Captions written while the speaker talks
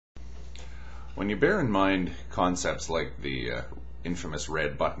When you bear in mind concepts like the infamous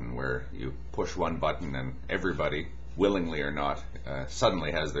red button, where you push one button and everybody, willingly or not,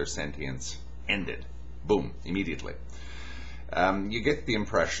 suddenly has their sentience ended. Boom, immediately. You get the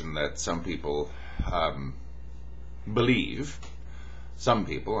impression that some people believe, some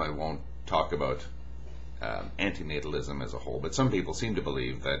people, I won't talk about antinatalism as a whole, but some people seem to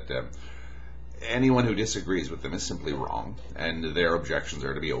believe that anyone who disagrees with them is simply wrong, and their objections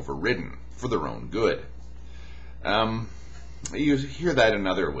are to be overridden for their own good. You hear that in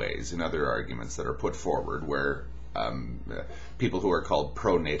other ways, in other arguments that are put forward, where people who are called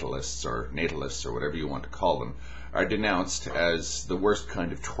pro-natalists or natalists or whatever you want to call them are denounced as the worst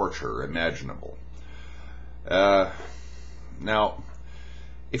kind of torture imaginable. Now,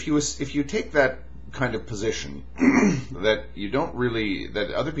 if you take that kind of position that you don't really,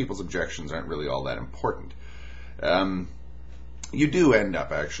 that other people's objections aren't really all that important, you do end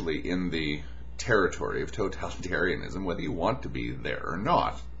up actually in the territory of totalitarianism, whether you want to be there or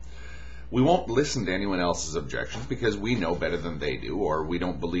not. We won't listen to anyone else's objections because we know better than they do, or we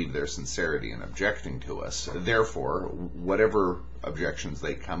don't believe their sincerity in objecting to us. Therefore, whatever objections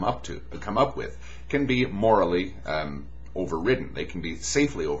they come up with can be morally overridden. They can be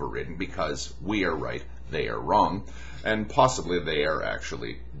safely overridden because we are right, they are wrong, and possibly they are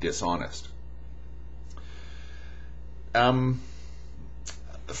actually dishonest. From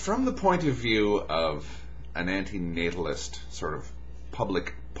the point of view of an antinatalist sort of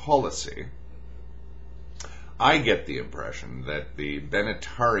public policy, I get the impression that the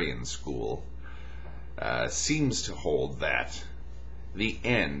Benatarian school seems to hold that the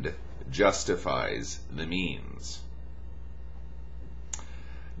end justifies the means.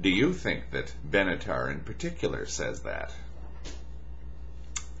 Do you think that Benatar in particular says that?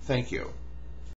 Thank you.